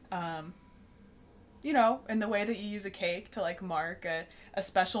 you know, in the way that you use a cake to like mark a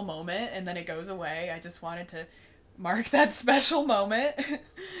special moment and then it goes away. I just wanted to mark that special moment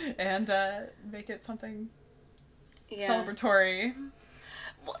and make it something celebratory.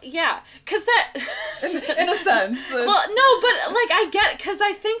 Well, yeah, because that... in a sense. Well, no, but, like, I get... Because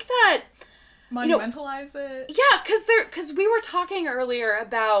I think that... Monumentalize it? Yeah, because we were talking earlier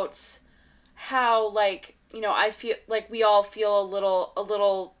about how, like, you know, I feel... Like, we all feel a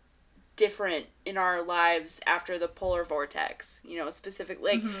little different in our lives after the polar vortex, you know,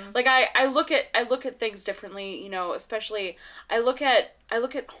 specifically. Like, I look at things differently, you know, especially... I look at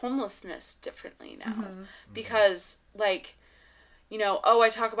homelessness differently now. Because, like... You know, I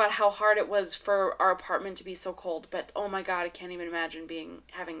talk about how hard it was for our apartment to be so cold, but oh my god, I can't even imagine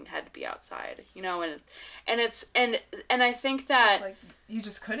having had to be outside. You know, and I think that it's like you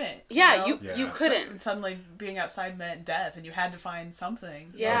just couldn't. Yeah, you you couldn't. And suddenly being outside meant death, and you had to find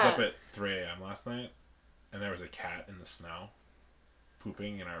something. Yeah. I was up at 3 a.m. last night, and there was a cat in the snow,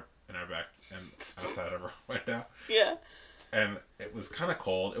 pooping in our back and outside of our window. Yeah. And it was kind of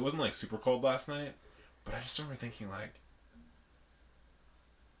cold. It wasn't like super cold last night, but I just remember thinking like,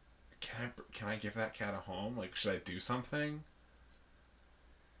 can I give that cat a home? Like, should I do something?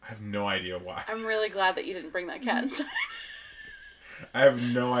 I have no idea why. I'm really glad that you didn't bring that cat inside. I have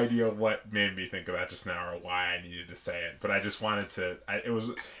no idea what made me think of that just now or why I needed to say it, but I just wanted to. It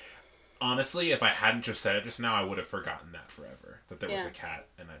was honestly, if I hadn't just said it just now, I would have forgotten that forever. That there was a cat,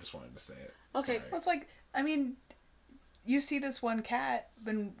 and I just wanted to say it. Okay. Sorry. Well, it's like, I mean, you see this one cat,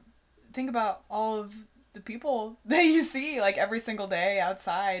 but think about all of the people that you see like every single day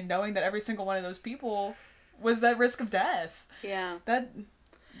outside, knowing that every single one of those people was at risk of death. Yeah.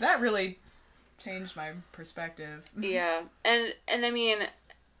 That really changed my perspective. Yeah. And I mean,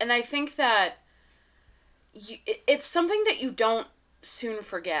 and I think that it's something that you don't soon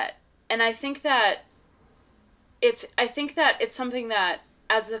forget. And I think that it's something that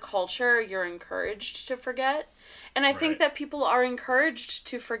as a culture you're encouraged to forget. And I think that people are encouraged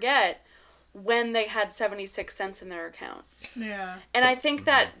to forget when they had 76 cents in their account. Yeah. And I think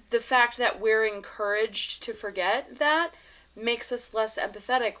that the fact that we're encouraged to forget that makes us less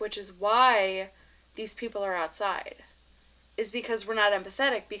empathetic, which is why these people are outside. Is because we're not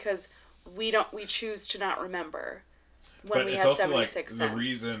empathetic because we choose to not remember when we had 76 cents. The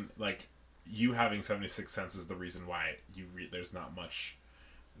reason, like, you having 76 cents is the reason why there's not much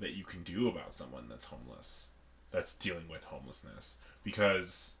that you can do about someone that's homeless, that's dealing with homelessness.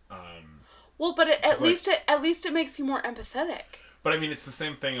 Because, well, but at least it makes you more empathetic. But I mean, it's the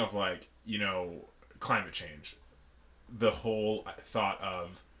same thing of like, you know, climate change. The whole thought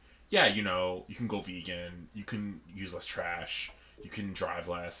of, yeah, you know, you can go vegan, you can use less trash, you can drive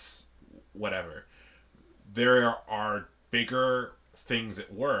less, whatever. There are bigger things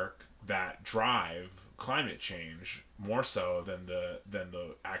at work that drive climate change more so than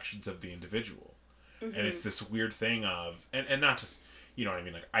the actions of the individual. And it's this weird thing of, and not just, you know what I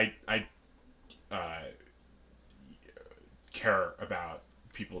mean, like I care about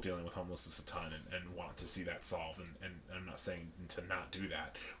people dealing with homelessness a ton and want to see that solved, and I'm not saying to not do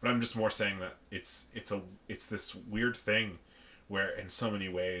that, but I'm just more saying that it's this weird thing where in so many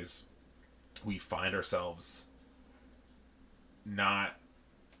ways we find ourselves not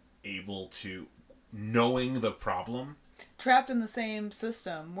able to, knowing the problem, trapped in the same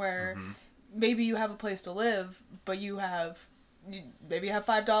system where maybe you have a place to live, but maybe you have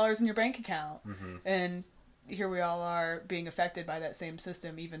 $5 in your bank account, and here we all are being affected by that same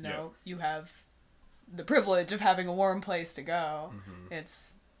system, even though you have the privilege of having a warm place to go.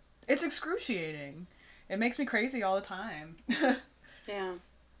 It's excruciating. It makes me crazy all the time. Yeah.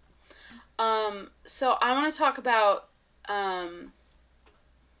 So I want to talk about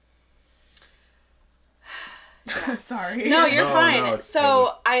Sorry. No, you're fine. No,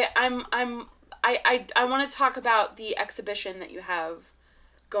 so totally... I want to talk about the exhibition that you have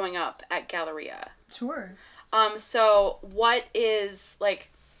going up at Galleria. Sure. So what is, like,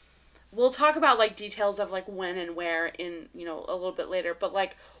 we'll talk about, like, details of, like, when and where in, you know, a little bit later, but,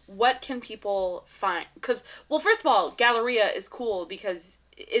 like, what can people find? Because, well, first of all, Galleria is cool because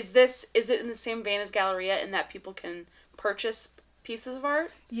is it in the same vein as Galleria in that people can purchase pieces of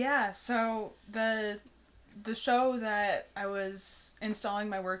art? Yeah, so the show that I was installing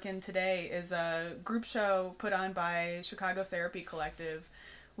my work in today is a group show put on by Chicago Therapy Collective,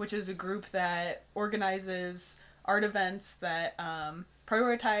 which is a group that organizes art events that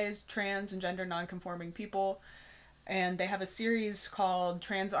prioritize trans and gender nonconforming people. And they have a series called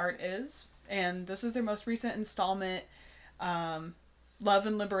Trans Art Is. And this is their most recent installment, Love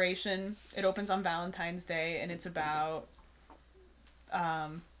and Liberation. It opens on Valentine's Day, and it's about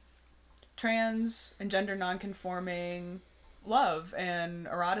trans and gender nonconforming love and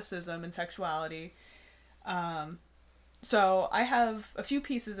eroticism and sexuality. So I have a few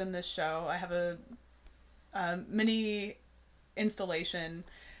pieces in this show. I have a mini installation.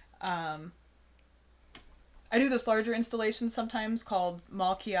 I do this larger installation sometimes called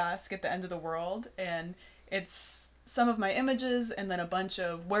Mall Kiosk at the End of the World, and it's some of my images and then a bunch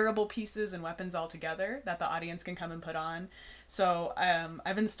of wearable pieces and weapons all together that the audience can come and put on. So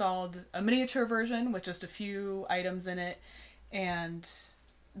I've installed a miniature version with just a few items in it, and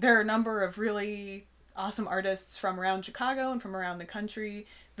there are a number of really awesome artists from around Chicago and from around the country,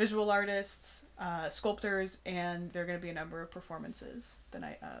 visual artists, sculptors, and there are going to be a number of performances the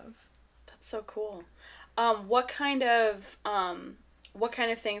night of. That's so cool. What kind of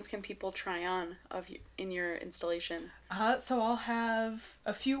things can people try on in your installation? So I'll have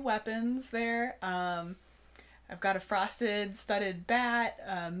a few weapons there. I've got a frosted studded bat,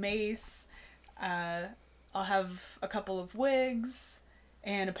 a mace. I'll have a couple of wigs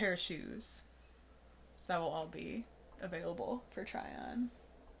and a pair of shoes. That will all be available for try on.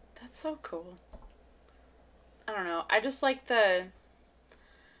 That's so cool. I don't know. I just like the...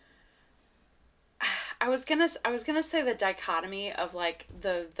 I was gonna say the dichotomy of like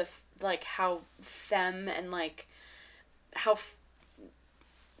the like how femme and like how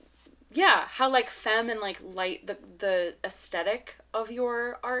like femme and like light the aesthetic of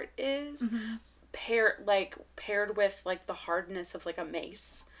your art is paired with like the hardness of like a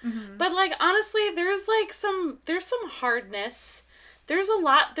mace. But like honestly, there's some hardness. There's a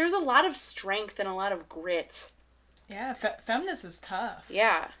lot of strength and a lot of grit. Yeah, feminist is tough.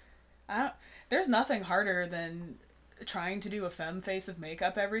 Yeah. There's nothing harder than trying to do a femme face of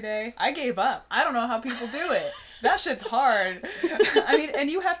makeup every day. I gave up. I don't know how people do it. That shit's hard. I mean, and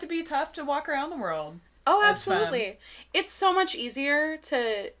you have to be tough to walk around the world. Oh, absolutely. It's so much easier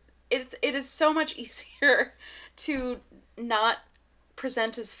it is so much easier to not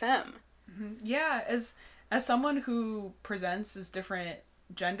present as femme. Yeah, as someone who presents as different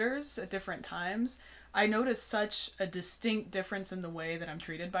genders at different times, I notice such a distinct difference in the way that I'm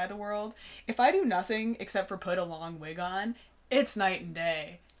treated by the world. If I do nothing except for put a long wig on, it's night and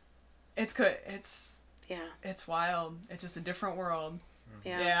day. It's good. It's wild. It's just a different world.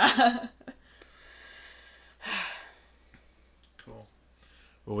 Yeah. Cool.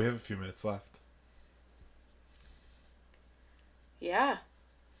 Well, we have a few minutes left. Yeah.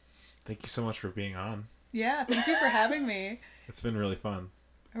 Thank you so much for being on. Yeah, thank you for having me. It's been really fun.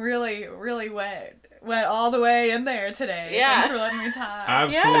 Really, really went all the way in there today. Yeah. Thanks for letting me talk.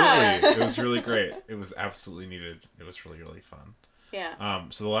 Absolutely. Yeah. It was really great. It was absolutely needed. It was really, really fun. Yeah.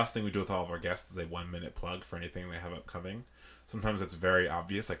 So the last thing we do with all of our guests is a 1-minute plug for anything they have upcoming. Sometimes it's very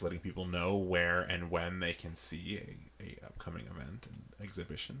obvious, like letting people know where and when they can see a upcoming event and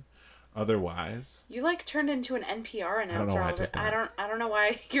exhibition. Otherwise, you like turned into an NPR announcer. I don't know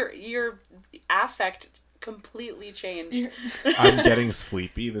why your affect completely changed. I'm getting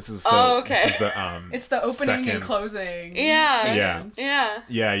sleepy. This is so. Oh, okay. This is the it's the opening and closing. cadence. Yeah.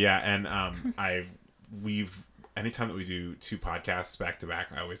 And anytime that we do 2 podcasts back to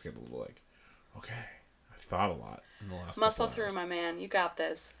back, I always get a little like, okay, I've thought a lot in the last. Muscle through, my man. You got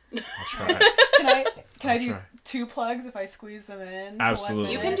this. I'll try. Can I do 2 plugs if I squeeze them in?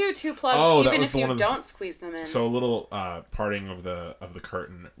 Absolutely. You can do 2 plugs even if you don't squeeze them in. So a little parting of the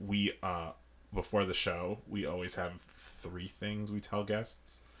curtain. We before the show, we always have 3 things we tell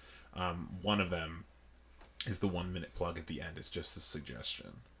guests. One of them is the 1-minute plug at the end. It's just a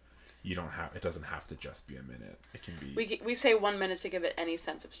suggestion. It doesn't have to just be a minute. It can be. We say 1 minute to give it any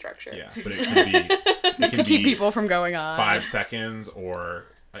sense of structure. Yeah, but it can be. To keep people from going on. 5 seconds, or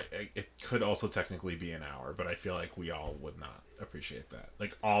it could also technically be an hour. But I feel like we all would not appreciate that.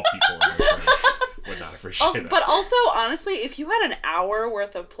 Like all people in this room would not appreciate that. But also, honestly, if you had an hour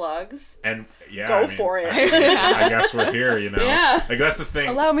worth of plugs, and go for it. I guess we're here, you know. Yeah. Like that's the thing.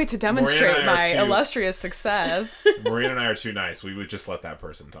 Allow me to demonstrate my illustrious success. Maureen and I are too nice. We would just let that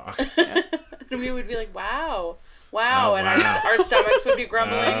person talk. And we would be like, wow, and wow. Our stomachs would be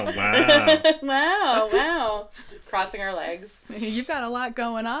grumbling. Wow. wow. Crossing our legs. You've got a lot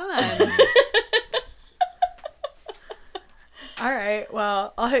going on. All right,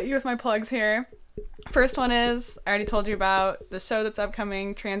 well, I'll hit you with my plugs here. First one is, I already told you about the show that's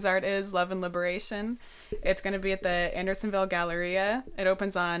upcoming, Trans Art Is, Love and Liberation. It's going to be at the Andersonville Galleria. It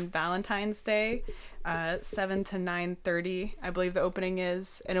opens on Valentine's Day. 7 to 9:30, I believe the opening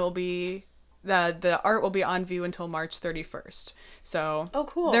is, and it will be the art will be on view until March 31st. So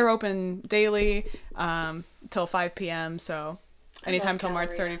cool. They're open daily till 5 p.m. So anytime till March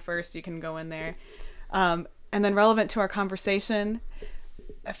Galleria. 31st, you can go in there. And then relevant to our conversation,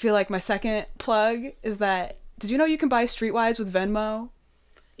 I feel like my second plug is that, did you know you can buy Streetwise with Venmo?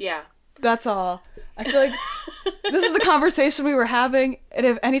 Yeah. That's all. I feel like this is the conversation we were having. And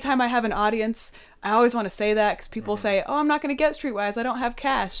if anytime I have an audience, I always want to say that because people say, "Oh, I'm not going to get Streetwise. I don't have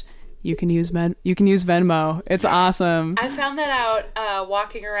cash." You can use Venmo. It's awesome. I found that out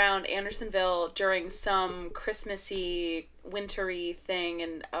walking around Andersonville during some Christmassy, wintry thing,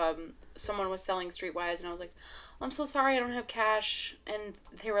 and someone was selling Streetwise, and I was like, "I'm so sorry, I don't have cash." And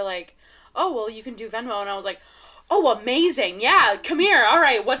they were like, "Oh, well, you can do Venmo," and I was like, "Oh, amazing! Yeah, come here. All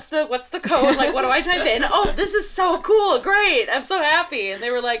right, what's the code? Like, what do I type in? Oh, this is so cool. Great. I'm so happy." And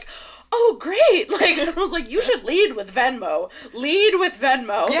they were like, "Oh, great!" Like, I was like, "You should lead with Venmo. Lead with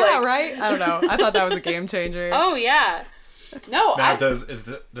Venmo." Yeah, like, right? I don't know. I thought that was a game changer. Oh yeah. No. Now, does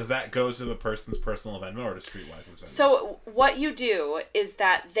that go to the person's personal Venmo or to Streetwise's Venmo? So what you do is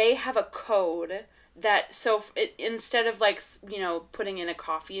that they have a code that, instead of like, putting in a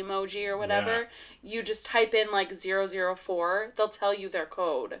coffee emoji or whatever, you just type in like 004. They'll tell you their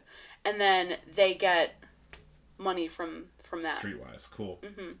code, and then they get money from that. Streetwise, cool.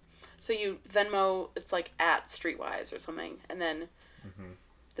 Mm-hmm. So you Venmo, it's like at Streetwise or something, and then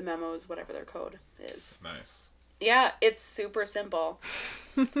the memo is whatever their code is. Nice. Yeah, it's super simple.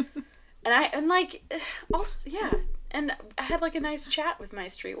 And I had like a nice chat with my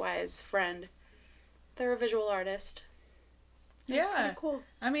Streetwise friend. They're a visual artist. That's pretty cool.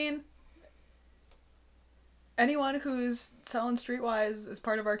 I mean, anyone who's selling Streetwise is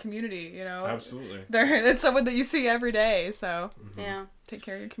part of our community, Absolutely. It's someone that you see every day, so Yeah. take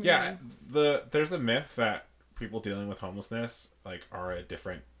care of your community. Yeah, there's a myth that people dealing with homelessness are a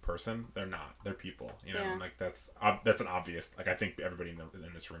different person. They're not. They're people. Yeah. Like that's an obvious. Like I think everybody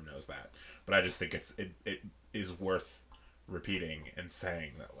in this room knows that. But I just think it is worth repeating and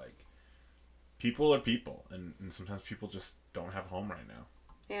saying that like people are people, and sometimes people just don't have a home right now.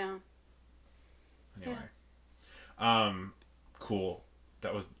 Yeah. Anyway, cool.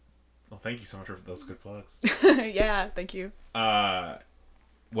 That was. Well, thank you so much for those good plugs. Yeah, thank you.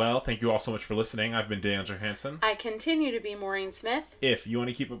 Well, thank you all so much for listening. I've been Daniel Johansson. I continue to be Maureen Smith. If you want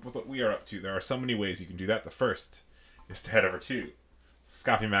to keep up with what we are up to, there are so many ways you can do that. The first is to head over to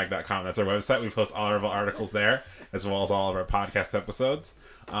scopymag.com. That's our website. We post all of our articles there, as well as all of our podcast episodes.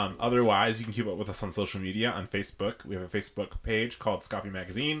 Otherwise, you can keep up with us on social media. On Facebook, we have a Facebook page called Scopy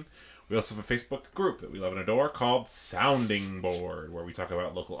Magazine. We also have a Facebook group that we love and adore called Sounding Board, where we talk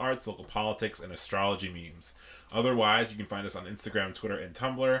about local arts, local politics, and astrology memes. Otherwise, you can find us on Instagram, Twitter, and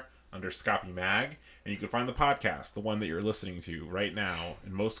Tumblr under Scopy Mag, and you can find the podcast, the one that you're listening to right now,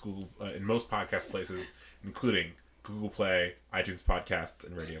 in most podcast places, including Google Play, iTunes Podcasts,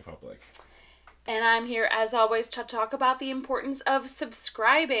 and Radio Public. And I'm here, as always, to talk about the importance of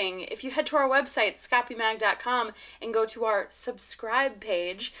subscribing. If you head to our website, scopymag.com, and go to our subscribe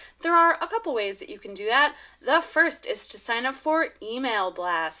page, there are a couple ways that you can do that. The first is to sign up for email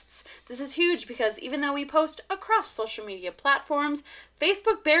blasts. This is huge because even though we post across social media platforms,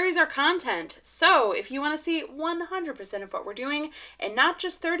 Facebook buries our content. So if you want to see 100% of what we're doing, and not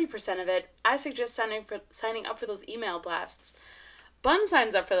just 30% of it, I suggest signing up for those email blasts. Bun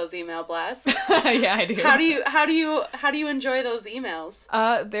signs up for those email blasts. Yeah, I do. How do you enjoy those emails?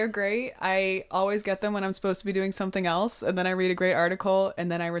 They're great. I always get them when I'm supposed to be doing something else, and then I read a great article,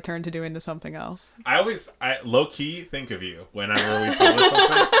 and then I return to doing the something else. I low-key think of you whenever we publish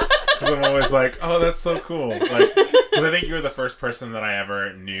something, because I'm always like, oh, that's so cool. Like, because I think you were the first person that I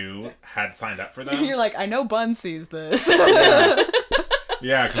ever knew had signed up for them. You're like, I know Bun sees this.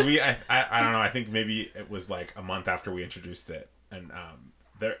 Yeah, because I don't know, I think maybe it was like a month after we introduced it. And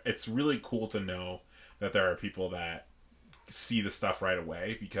it's really cool to know that there are people that see the stuff right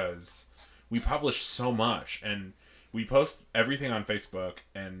away, because we publish so much, and we post everything on Facebook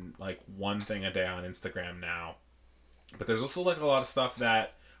and like one thing a day on Instagram now. But there's also like a lot of stuff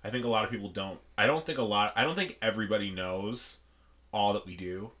that I think a lot of people don't. I don't think everybody knows all that we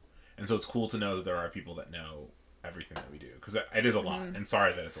do, and so it's cool to know that there are people that know everything that we do, because it is a lot. And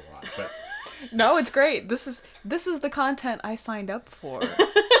sorry that it's a lot, but. No, it's great. This is the content I signed up for.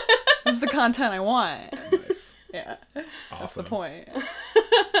 This is the content I want. Nice. Yeah. Awesome. That's the point.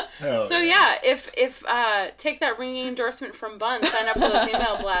 So yeah, if take that ringing endorsement from Bun, sign up for those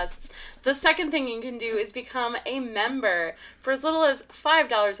email blasts. The second thing you can do is become a member. For as little as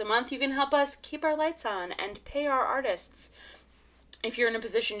 $5 a month, you can help us keep our lights on and pay our artists. if you're in a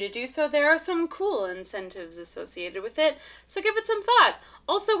position to do so, there are some cool incentives associated with it, so give it some thought.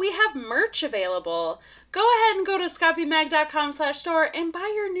 Also, we have merch available. Go ahead and go to scopymag.com/store and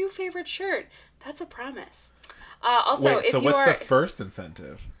buy your new favorite shirt. That's a promise. Also, Wait, if so you what's are... the first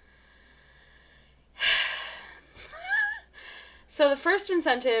incentive? So the first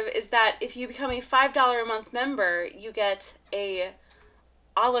incentive is that if you become a $5 a month member, you get a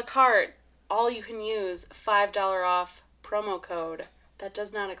la carte, all you can use $5 off promo code that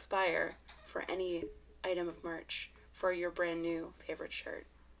does not expire for any item of merch for your brand new favorite shirt.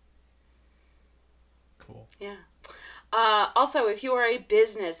 Cool. Yeah. Also, if you are a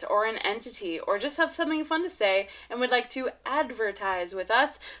business or an entity or just have something fun to say and would like to advertise with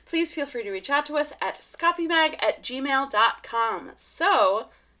us, please feel free to reach out to us at scopymag@gmail.com. So,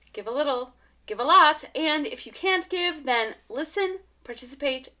 give a little, give a lot, and if you can't give, then listen,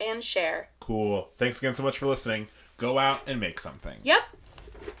 participate, and share. Cool. Thanks again so much for listening. Go out and make something. Yep.